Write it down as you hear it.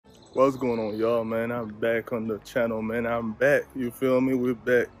What's going on, y'all, man? I'm back on the channel, man. I'm back. You feel me? We're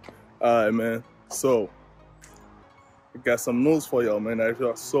back. All right, man. So, I got some news for y'all, man. As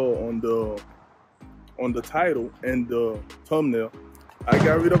y'all saw on the title and the thumbnail, I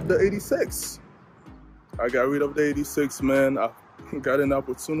got rid of the 86. I got rid of the 86, man. I got an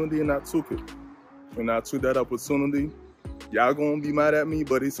opportunity and I took it. When I took that opportunity, y'all gonna be mad at me,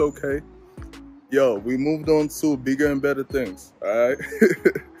 but it's okay. Yo, we moved on to bigger and better things, all right?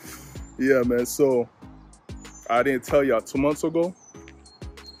 Yeah, man, so I didn't tell y'all 2 months ago.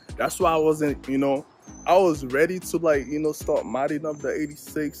 That's why I wasn't, I was ready to start modding up the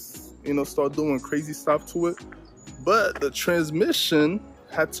 86, start doing crazy stuff to it. But the transmission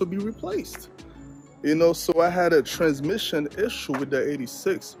had to be replaced, so I had a transmission issue with the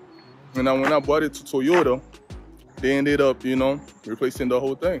 86. And when I brought it to Toyota, they ended up, replacing the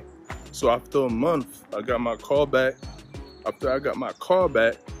whole thing. So after a month, I got my car back. After I got my car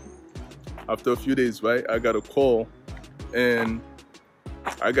back, after a few days, right, I got a call and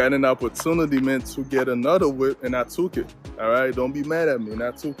I got an opportunity, man, to get another whip and I took it. All right, don't be mad at me, and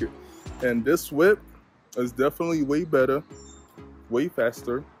I took it. And this whip is definitely way better, way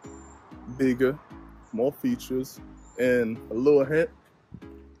faster, bigger, more features, and a little hint,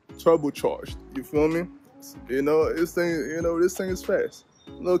 turbocharged. You feel me? This thing is fast,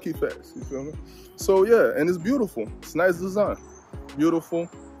 low-key fast. You feel me? So yeah, and it's beautiful. It's nice design, beautiful.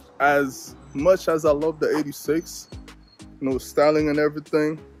 As much as I love the 86, styling and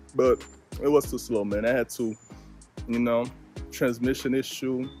everything, but it was too slow, man. I had to, transmission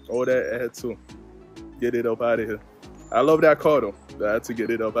issue, all that. I had to get it up out of here. I love that car though, but I had to get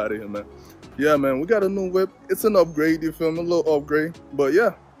it up out of here, man. Yeah, man, we got a new whip. It's an upgrade, you feel me? A little upgrade, but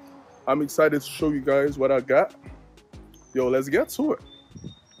yeah, I'm excited to show you guys what I got. Yo, let's get to it.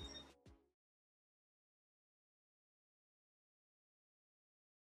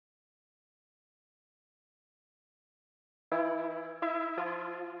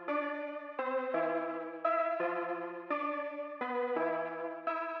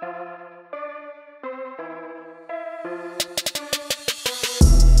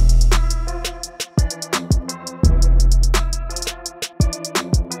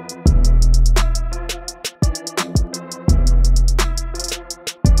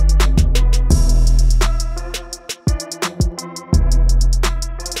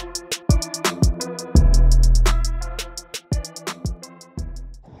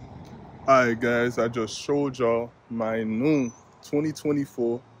 Alright guys, I just showed y'all my new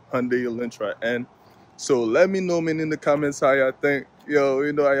 2024 Hyundai Elantra, and so let me know, man, in the comments how y'all think. Yo,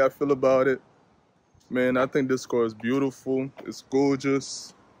 how y'all feel about it. Man, I think this car is beautiful. It's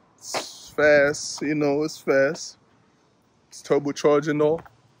gorgeous. It's fast, it's fast. It's turbocharged and all.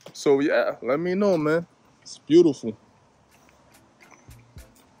 So yeah, let me know, man. It's beautiful.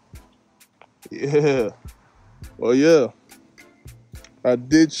 Yeah. Well, yeah. I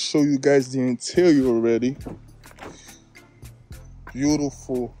did show you guys the interior already.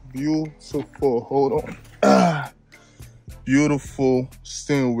 Beautiful, beautiful. Hold on. Beautiful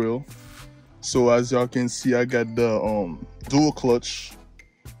steering wheel. So as y'all can see, I got the dual clutch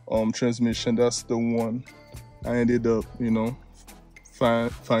transmission. That's the one I ended up,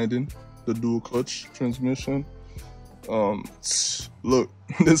 finding, the dual clutch transmission. Look,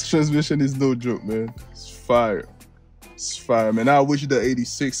 this transmission is no joke, man. It's fire. It's fire, man. I wish the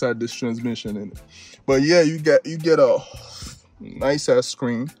 86 had this transmission in it. But yeah, you get a nice ass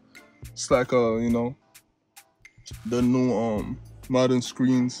screen. It's like the new modern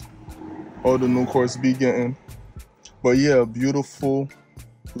screens all the new cars be getting. But yeah, beautiful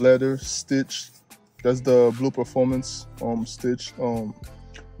leather stitch. That's the Nperformance stitch on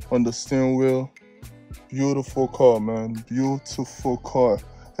the steering wheel. Beautiful car, man. Beautiful car.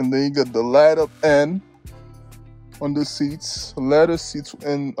 And then you got the light up end on the seats, leather seats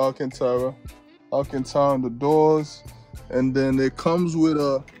in Alcantara on the doors, and then it comes with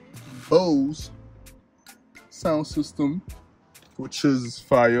a Bose sound system, which is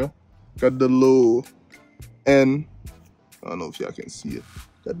fire. Got the low N, I don't know if y'all can see it.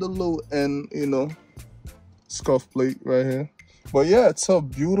 Got the low N, scuff plate right here. But yeah, it's a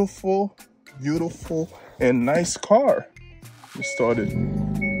beautiful, beautiful and nice car. We started,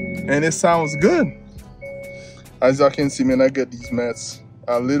 and it sounds good. As y'all can see, man, I got these mats.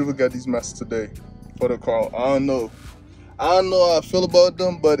 I literally got these mats today for the car. I don't know how I feel about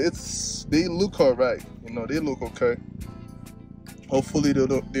them, but they look alright. They look okay. Hopefully they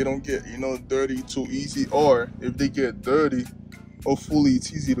don't get dirty too easy, or if they get dirty, hopefully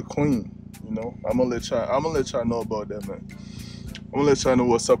it's easy to clean. I'm gonna let y'all know about that, man. I'm gonna let y'all know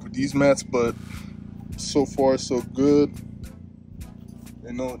what's up with these mats, but so far so good.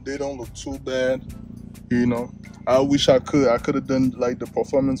 You know, they don't look too bad. You know, I wish I could have done like the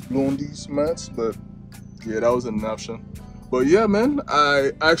performance blue on these mats, but yeah, that was an option. But yeah, man,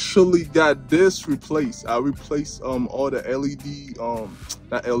 I actually got this replaced. I replaced all the LED,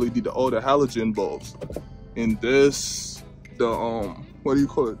 not LED, all the halogen bulbs. In this, the what do you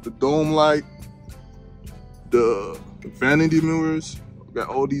call it? The dome light, the vanity mirrors. Got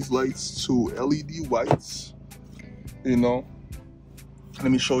all these lights to LED whites. You know,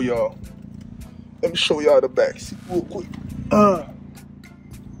 let me show y'all. Let me show y'all the back seat real quick.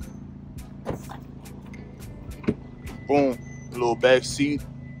 Boom, little back seat,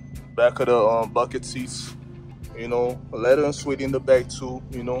 back of the bucket seats. You know, leather and suede in the back too.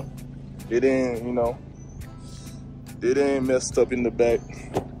 You know, it ain't, you know, it ain't messed up in the back.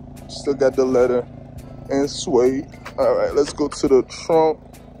 Still got the leather and suede. All right, let's go to the trunk.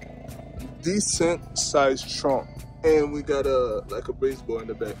 Decent sized trunk, and we got a like a baseball in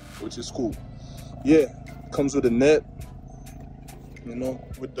the back, which is cool. Yeah, comes with a net. You know,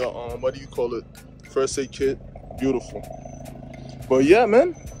 with the what do you call it? First aid kit. Beautiful. But yeah,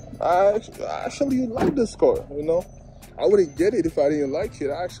 man, I actually like this car. You know, I wouldn't get it if I didn't like it.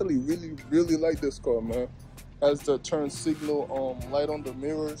 I actually really like this car, man. Has the turn signal light on the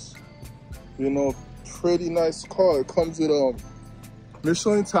mirrors. You know, pretty nice car. It comes with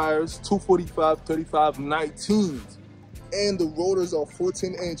Michelin tires, 245 35 19s, and the rotors are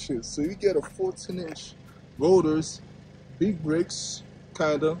 14 inches. So you get a 14-inch rotors, big brakes,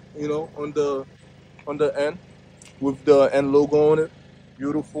 kinda, you know, on the end with the N logo on it.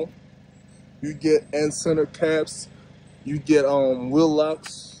 Beautiful. You get N center caps. You get wheel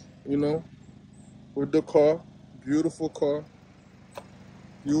locks, you know, with the car. Beautiful car.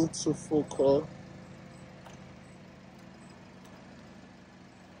 Beautiful car.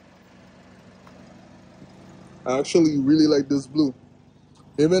 I actually really like this blue.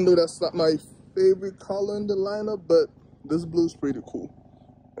 Even though that's not my favorite color in the lineup, but this blue is pretty cool.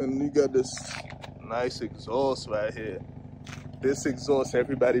 And you got this nice exhaust right here. This exhaust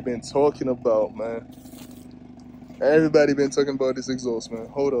everybody been talking about, man. Everybody been talking about this exhaust, man.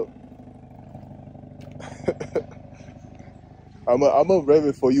 Hold up. I'm a rev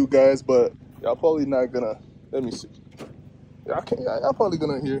it for you guys, but y'all probably not gonna, let me see. Y'all probably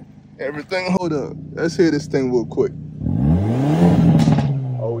gonna hear everything. Hold up. Let's hear this thing real quick.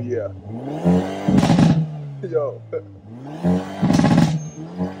 Oh yeah. Yo.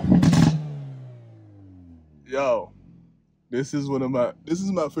 Yo. This is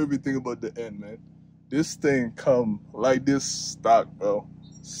my favorite thing about the N, man. This thing come like this stock, bro.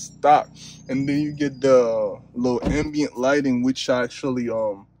 Stock. And then you get the little ambient lighting, which actually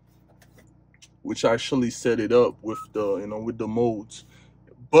set it up with the, you know, with the modes.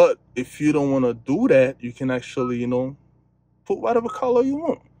 But if you don't want to do that, you can actually, you know, put whatever color you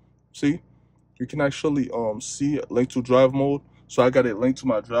want. See, you can actually see it linked to drive mode. So I got it linked to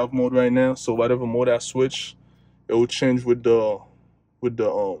my drive mode right now. So whatever mode I switch, it will change with the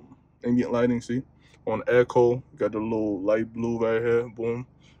ambient lighting. See, on echo, got the little light blue right here. Boom.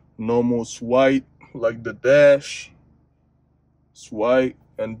 Normal, it's white, like the dash. It's white,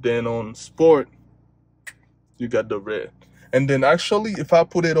 and then on sport, you got the red. And then actually, if I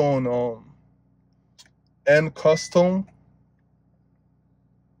put it on N custom,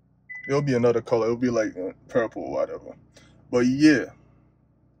 it'll be another color. It'll be like purple or whatever. But yeah,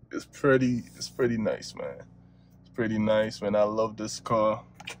 it's pretty nice, man. It's pretty nice, man. I love this car.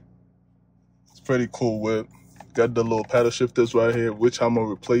 It's pretty cool whip. Got the little paddle shifters right here, which I'm gonna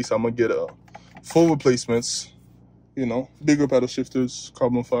replace. I'm gonna get a full replacements. You know, bigger paddle shifters,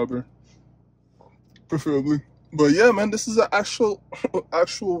 carbon fiber, preferably. But yeah, man, this is an actual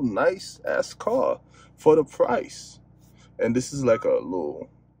nice ass car for the price. And this is like a little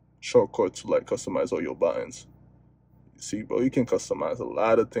shortcut to like customize all your buttons. You see, bro, you can customize a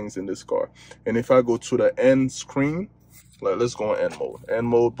lot of things in this car. And if I go to the N screen, like let's go on N mode. N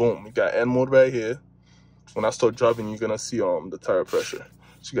mode, boom, we got N mode right here. When I start driving, you're gonna see the tire pressure.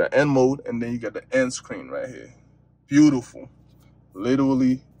 So you got N mode, and then you got the N screen right here. Beautiful,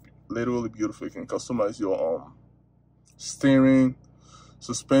 literally beautiful. You can customize your steering,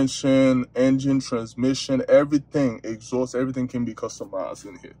 suspension, engine, transmission, everything, exhaust, everything can be customized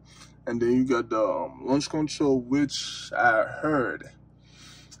in here. And then you got the launch control, which I heard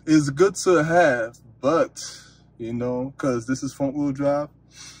is good to have, but you know, because this is front wheel drive,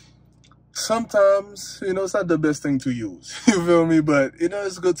 sometimes, you know, it's not the best thing to use. You feel me? But you know,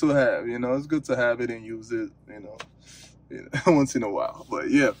 it's good to have. You know, it's good to have it and use it, you know, once in a while. But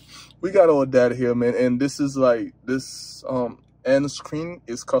yeah, we got all that here, man. And this is like this end screen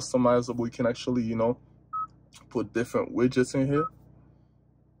is customizable. You can actually, you know, put different widgets in here.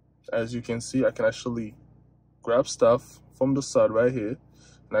 As you can see, I can actually grab stuff from the side right here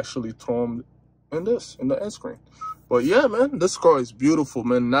and actually throw them in the end screen. But yeah, man, this car is beautiful,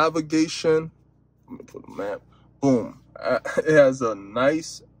 man. Navigation, let me put a map. Boom. It has a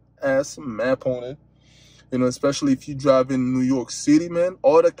nice ass map on it. You know, especially if you drive in New York City, man,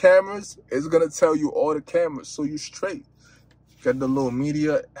 all the cameras, it's gonna tell you all the cameras, so you straight. Got the little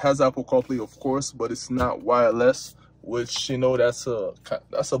media, has Apple CarPlay, of course, but it's not wireless, which, you know, that's a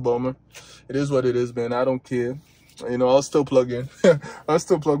bummer. It is what it is, man. I don't care. You know, I'll still plug in. I'll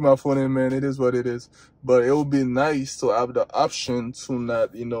still plug my phone in, man. It is what it is. But it would be nice to have the option to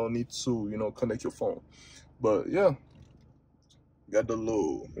not, you know, need to, you know, connect your phone. But yeah, got the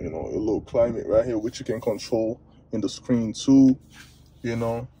little, you know, a little climate right here, which you can control in the screen too, you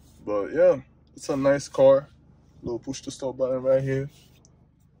know. But yeah, it's a nice car. Little push to start button right here.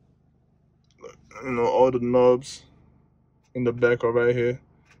 You know, all the knobs in the back are right here.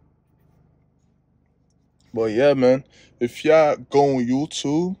 But yeah, man, if y'all go on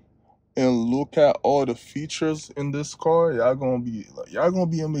YouTube and look at all the features in this car, y'all gonna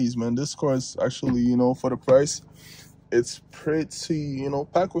be amazed, man. This car is actually, you know, for the price, it's pretty, you know,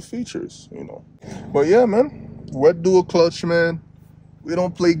 packed with features, you know. But yeah, man, wet dual clutch, man. We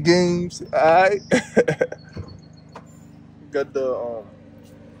don't play games, alright? Got the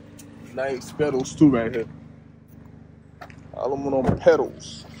nice pedals too right here. Aluminum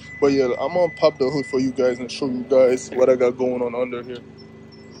pedals. But yeah, I'm gonna pop the hood for you guys and show you guys what I got going on under here.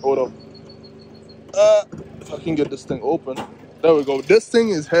 Hold up. If I can get this thing open. There we go. This thing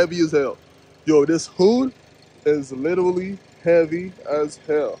is heavy as hell. Yo, this hood is literally heavy as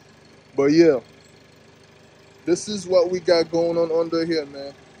hell. But yeah, this is what we got going on under here,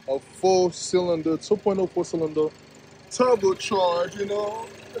 man. A 4-cylinder, 2.0 4-cylinder, turbocharged, you know,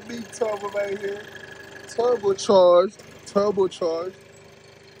 the big turbo right here. Turbocharged.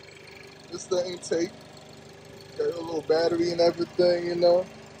 This is the intake. Got a little battery and everything, you know.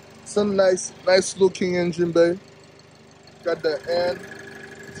 It's a nice looking engine bay. Got the N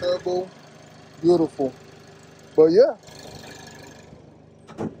turbo, beautiful. But yeah,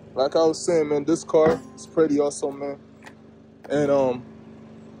 like I was saying, man, this car is pretty awesome, man. And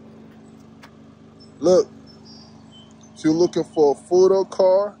look, if you're looking for a photo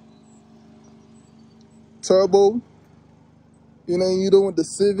car, turbo, you know, you don't want the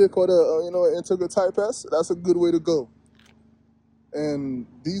Civic or the you know, Integra Type S, that's a good way to go. And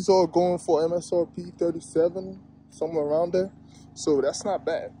these are going for MSRP 37, somewhere around there. So that's not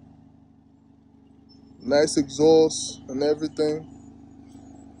bad. Nice exhaust and everything.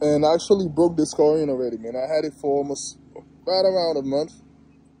 And I actually broke this car in already, man. I had it for almost right around a month.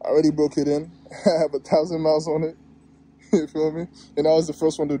 I already broke it in. I have 1,000 miles on it. You feel me? And I was the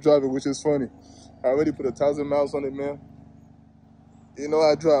first one to drive it, which is funny. I already put 1,000 miles on it, man. You know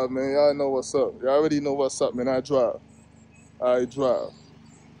I drive, man. Y'all know what's up. Y'all already know what's up, man. I drive.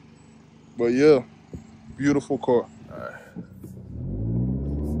 But yeah, beautiful car.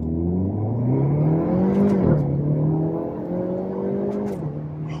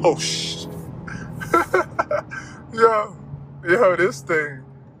 Oh shit. yo, this thing.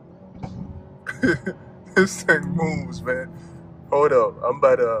 This thing moves, man. Hold up. I'm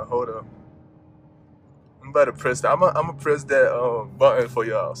about to press that. I'm gonna press that button for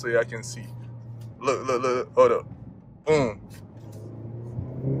y'all so y'all can see. Look. Hold up. Boom.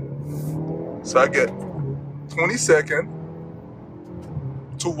 So I get 20 seconds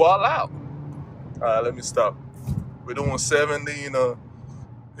to wall out. Alright, let me stop. We're doing 70 yeah,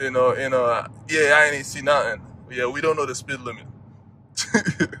 I ain't see nothing. Yeah, we don't know the speed limit.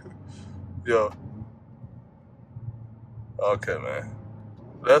 Yo. Okay, man.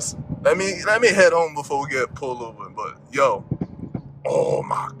 Let me head home before we get pulled over. But yo, oh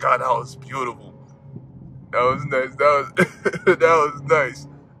my god, that was beautiful. That was nice. That was nice.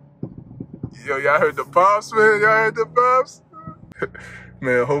 Yo, y'all heard the pops, man? Y'all heard the pops?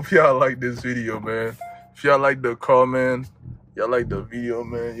 Man, hope y'all like this video, man. If y'all like the car, man, y'all like the video,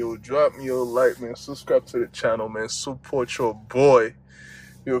 man, yo, drop me a like, man. Subscribe to the channel, man. Support your boy.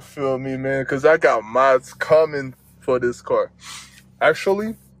 You feel me, man? Because I got mods coming for this car.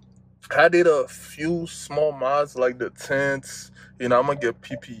 Actually, I did a few small mods like the tents. You know, I'm going to get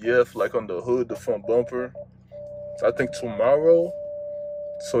PPF like on the hood, the front bumper. So I think tomorrow.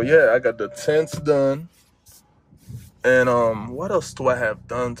 So yeah, I got the tents done. And what else do I have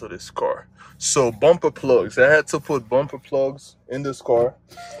done to this car? So bumper plugs. I had to put bumper plugs in this car.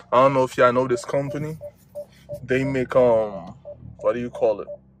 I don't know if y'all know this company. They make what do you call it?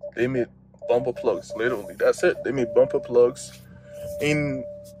 They make bumper plugs, literally. That's it. They make bumper plugs in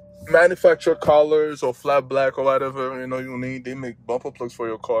manufacturer colors or flat black or whatever, you know, you need. They make bumper plugs for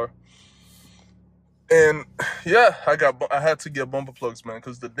your car. And yeah, I had to get bumper plugs, man,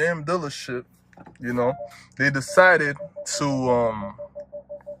 because the damn dealership, you know, they decided to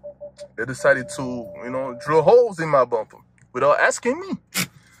you know, drill holes in my bumper without asking me.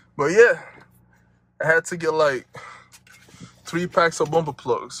 But yeah, I had to get like 3 packs of bumper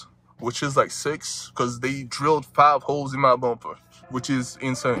plugs, which is like 6, because they drilled 5 holes in my bumper, which is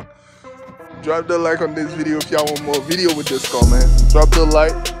insane. Drop the like on this video if y'all want more video with this car, man. Drop the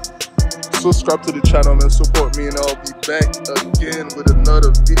like, subscribe to the channel, man. Support me, and I'll be back again with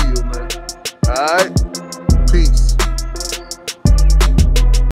another video, man. Alright, peace.